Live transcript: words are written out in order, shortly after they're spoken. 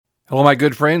Hello, my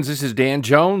good friends. This is Dan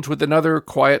Jones with another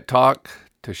quiet talk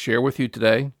to share with you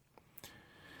today.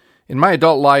 In my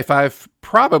adult life, I've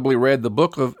probably read the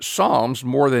book of Psalms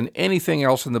more than anything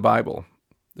else in the Bible.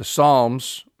 The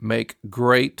Psalms make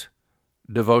great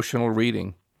devotional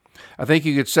reading. I think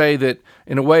you could say that,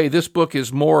 in a way, this book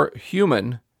is more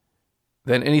human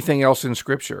than anything else in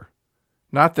Scripture.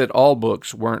 Not that all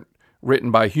books weren't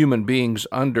written by human beings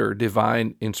under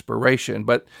divine inspiration,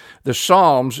 but the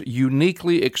Psalms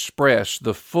uniquely express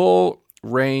the full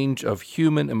range of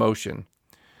human emotion.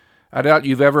 I doubt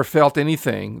you've ever felt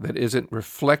anything that isn't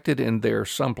reflected in there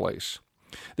someplace.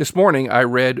 This morning I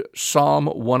read Psalm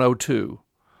 102,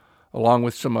 along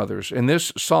with some others. In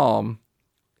this psalm,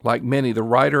 like many, the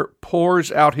writer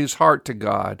pours out his heart to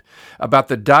God about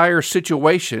the dire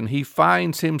situation he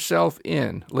finds himself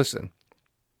in. Listen.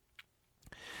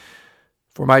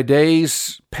 For my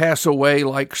days pass away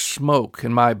like smoke,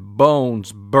 and my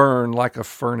bones burn like a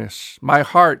furnace. My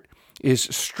heart is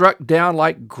struck down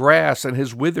like grass and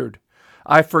has withered.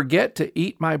 I forget to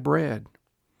eat my bread.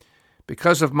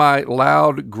 Because of my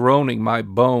loud groaning, my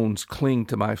bones cling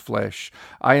to my flesh.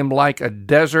 I am like a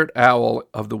desert owl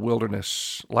of the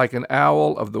wilderness, like an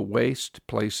owl of the waste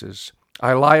places.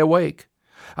 I lie awake.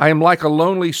 I am like a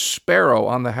lonely sparrow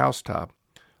on the housetop.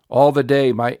 All the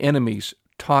day my enemies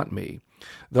taunt me.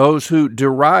 Those who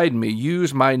deride me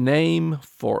use my name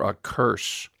for a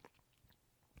curse.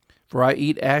 For I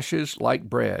eat ashes like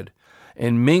bread,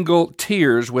 and mingle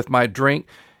tears with my drink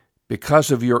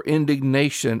because of your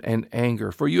indignation and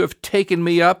anger. For you have taken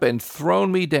me up and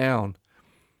thrown me down.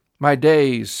 My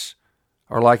days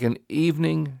are like an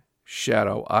evening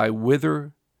shadow. I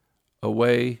wither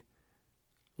away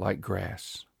like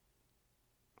grass.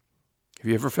 Have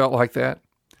you ever felt like that?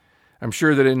 I'm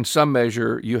sure that in some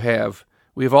measure you have.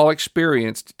 We have all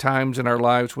experienced times in our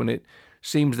lives when it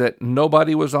seems that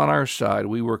nobody was on our side.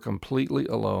 We were completely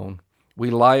alone. We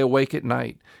lie awake at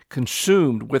night,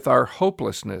 consumed with our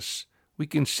hopelessness. We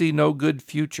can see no good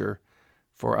future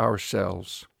for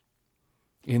ourselves.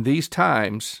 In these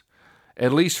times,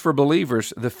 at least for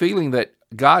believers, the feeling that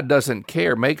God doesn't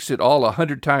care makes it all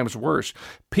 100 times worse.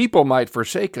 People might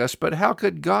forsake us, but how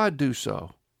could God do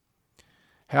so?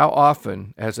 How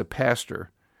often, as a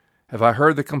pastor, have I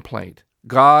heard the complaint,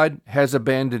 God has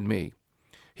abandoned me.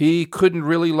 He couldn't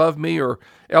really love me, or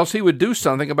else he would do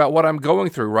something about what I'm going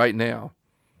through right now.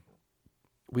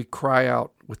 We cry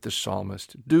out with the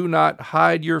psalmist, do not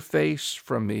hide your face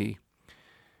from me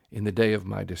in the day of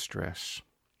my distress.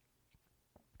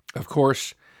 Of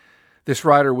course, this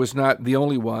writer was not the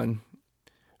only one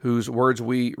whose words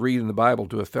we read in the Bible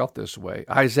to have felt this way.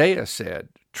 Isaiah said,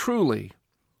 truly,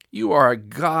 you are a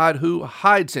God who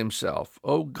hides himself,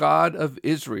 O God of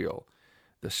Israel,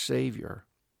 the Savior.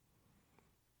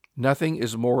 Nothing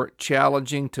is more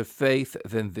challenging to faith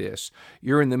than this.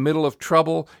 You're in the middle of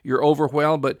trouble, you're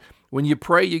overwhelmed, but when you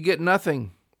pray, you get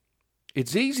nothing.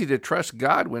 It's easy to trust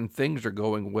God when things are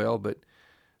going well, but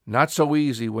not so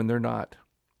easy when they're not.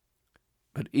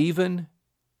 But even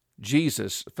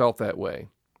Jesus felt that way.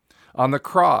 On the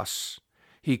cross,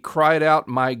 he cried out,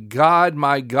 my God,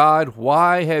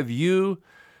 why have you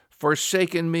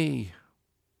forsaken me?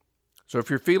 So if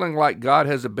you're feeling like God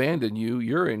has abandoned you,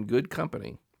 you're in good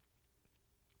company.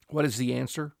 What is the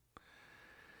answer?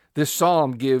 This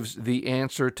psalm gives the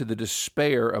answer to the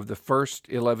despair of the first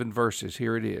 11 verses.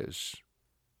 Here it is.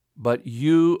 But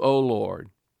you, O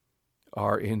Lord,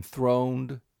 are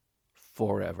enthroned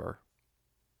forever.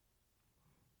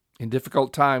 In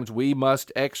difficult times, we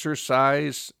must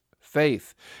exercise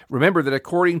faith. Remember that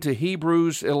according to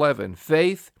Hebrews 11,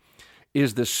 faith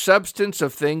is the substance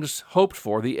of things hoped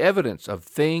for, the evidence of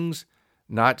things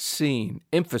not seen.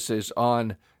 Emphasis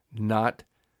on not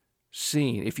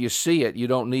seen. If you see it, you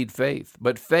don't need faith.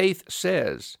 But faith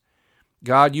says,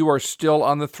 God, you are still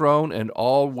on the throne and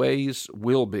always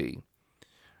will be.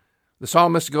 The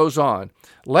psalmist goes on,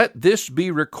 let this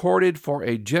be recorded for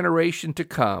a generation to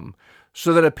come,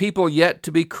 so that a people yet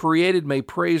to be created may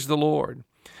praise the Lord.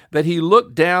 That he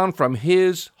looked down from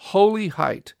his holy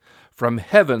height. From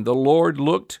heaven the Lord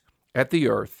looked at the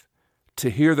earth to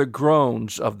hear the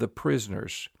groans of the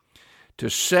prisoners, to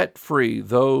set free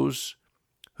those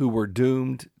who were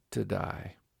doomed to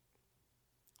die.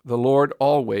 The Lord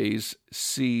always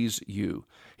sees you.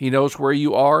 He knows where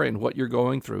you are and what you're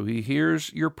going through. He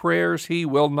hears your prayers. He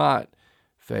will not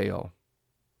fail.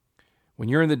 When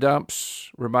you're in the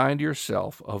dumps, remind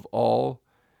yourself of all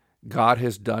God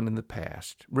has done in the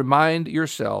past. Remind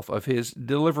yourself of his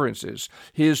deliverances,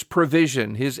 his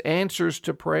provision, his answers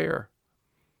to prayer.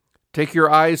 Take your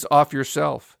eyes off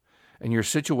yourself and your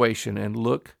situation and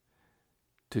look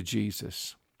to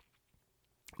Jesus.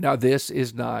 Now, this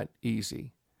is not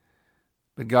easy,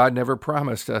 but God never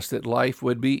promised us that life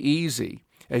would be easy.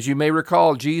 As you may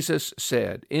recall, Jesus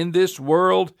said, "In this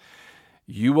world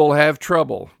you will have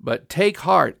trouble, but take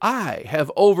heart, I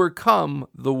have overcome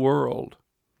the world."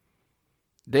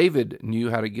 David knew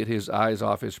how to get his eyes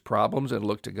off his problems and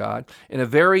look to God. In a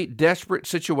very desperate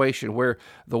situation where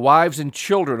the wives and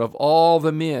children of all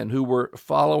the men who were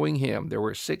following him, there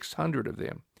were 600 of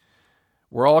them,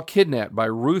 were all kidnapped by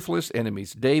ruthless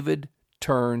enemies, David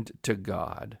turned to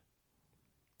God.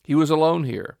 He was alone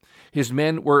here. His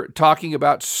men were talking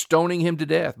about stoning him to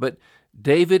death, but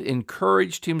David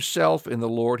encouraged himself in the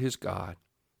Lord his God.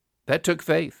 That took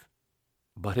faith,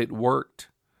 but it worked.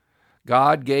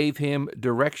 God gave him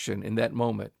direction in that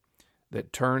moment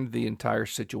that turned the entire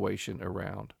situation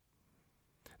around.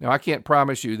 Now, I can't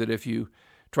promise you that if you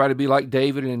try to be like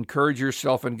David and encourage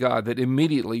yourself in God, that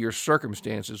immediately your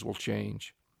circumstances will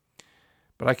change.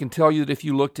 But I can tell you that if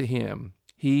you look to him,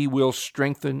 he will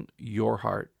strengthen your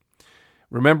heart.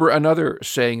 Remember another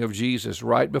saying of Jesus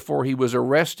right before he was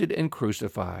arrested and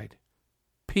crucified.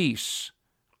 "Peace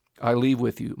I leave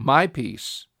with you. My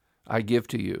peace I give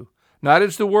to you. Not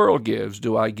as the world gives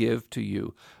do I give to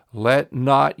you. Let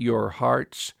not your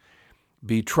hearts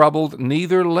be troubled,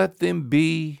 neither let them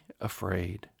be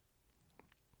afraid."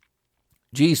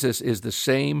 Jesus is the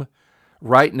same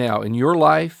right now in your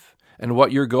life and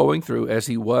what you're going through as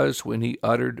he was when he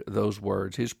uttered those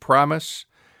words. His promise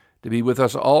to be with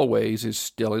us always is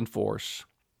still in force.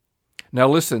 Now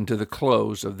listen to the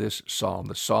close of this psalm.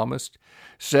 The psalmist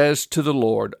says to the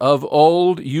Lord, "Of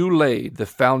old you laid the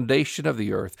foundation of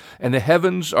the earth, and the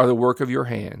heavens are the work of your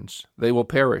hands. They will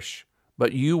perish,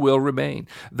 but you will remain.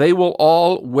 They will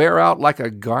all wear out like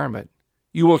a garment.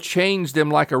 You will change them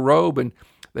like a robe, and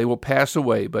they will pass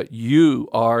away, but you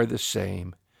are the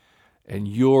same, and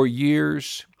your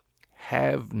years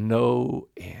have no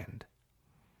end."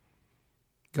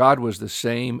 God was the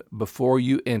same before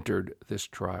you entered this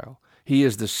trial. He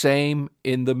is the same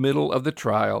in the middle of the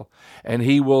trial, and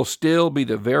he will still be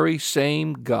the very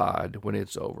same God when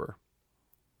it's over.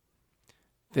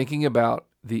 Thinking about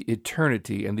the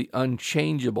eternity and the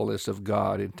unchangeableness of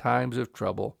God in times of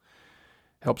trouble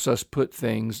helps us put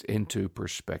things into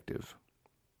perspective.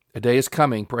 A day is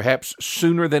coming, perhaps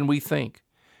sooner than we think,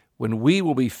 when we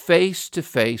will be face to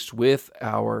face with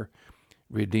our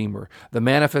Redeemer. The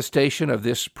manifestation of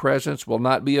this presence will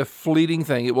not be a fleeting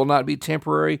thing. It will not be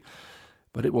temporary,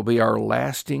 but it will be our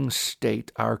lasting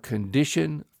state, our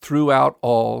condition throughout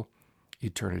all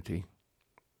eternity.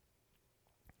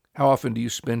 How often do you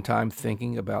spend time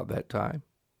thinking about that time?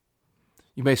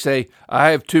 You may say, "I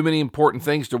have too many important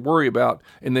things to worry about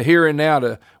in the here and now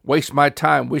to waste my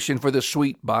time wishing for the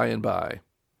sweet by and by."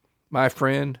 My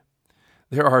friend,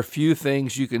 there are few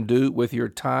things you can do with your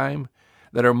time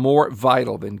that are more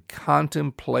vital than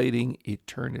contemplating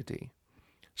eternity.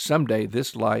 Someday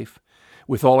this life,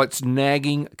 with all its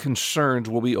nagging concerns,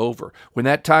 will be over. When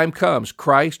that time comes,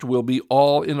 Christ will be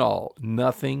all in all.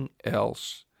 Nothing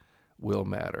else will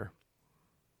matter.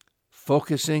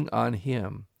 Focusing on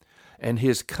him and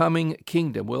his coming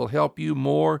kingdom will help you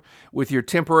more with your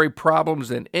temporary problems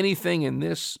than anything in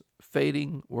this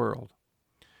fading world.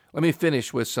 Let me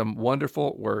finish with some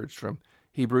wonderful words from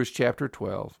Hebrews chapter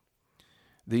 12.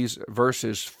 These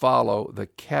verses follow the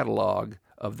catalog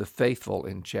of the faithful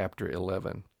in chapter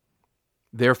 11.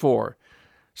 "Therefore,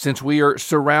 since we are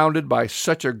surrounded by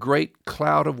such a great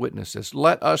cloud of witnesses,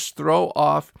 let us throw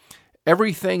off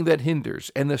everything that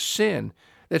hinders and the sin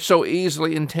that so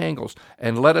easily entangles,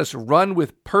 and let us run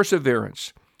with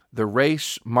perseverance the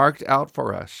race marked out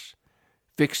for us,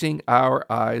 fixing our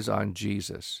eyes on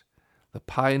Jesus, the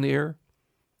pioneer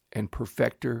and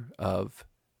perfecter of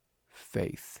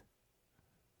faith."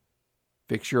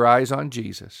 Fix your eyes on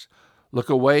Jesus. Look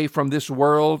away from this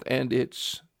world and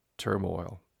its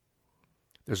turmoil.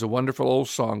 There's a wonderful old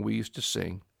song we used to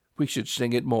sing. We should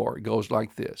sing it more. It goes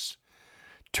like this: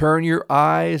 "Turn your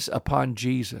eyes upon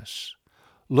Jesus.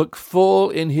 Look full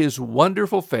in his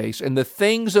wonderful face, and the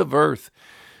things of earth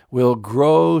will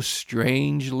grow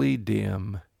strangely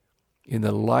dim in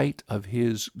the light of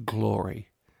his glory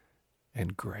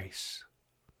and grace."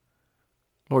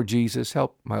 Lord Jesus,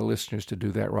 help my listeners to do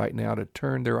that right now, to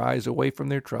turn their eyes away from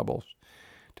their troubles,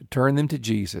 to turn them to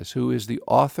Jesus, who is the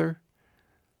author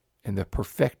and the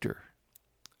perfecter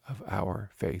of our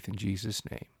faith. In Jesus'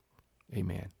 name,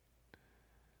 amen.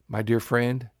 My dear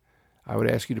friend, I would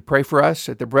ask you to pray for us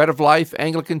at the Bread of Life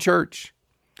Anglican Church.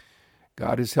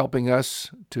 God is helping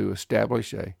us to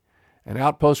establish an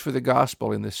outpost for the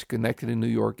gospel in the Schenectady, New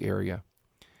York area.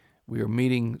 We are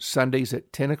meeting Sundays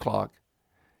at 10 o'clock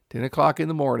in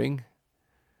the morning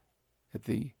at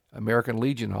the American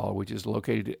Legion Hall, which is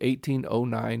located at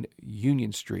 1809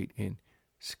 Union Street in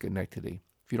Schenectady.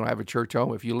 If you don't have a church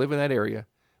home, if you live in that area,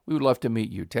 we would love to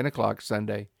meet you. 10 o'clock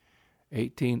Sunday,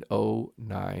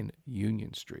 1809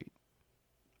 Union Street.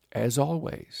 As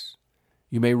always,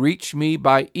 you may reach me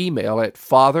by email at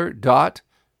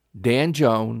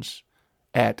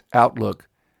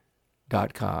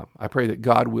father.danjones@outlook.com. I pray that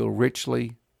God will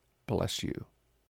richly bless you.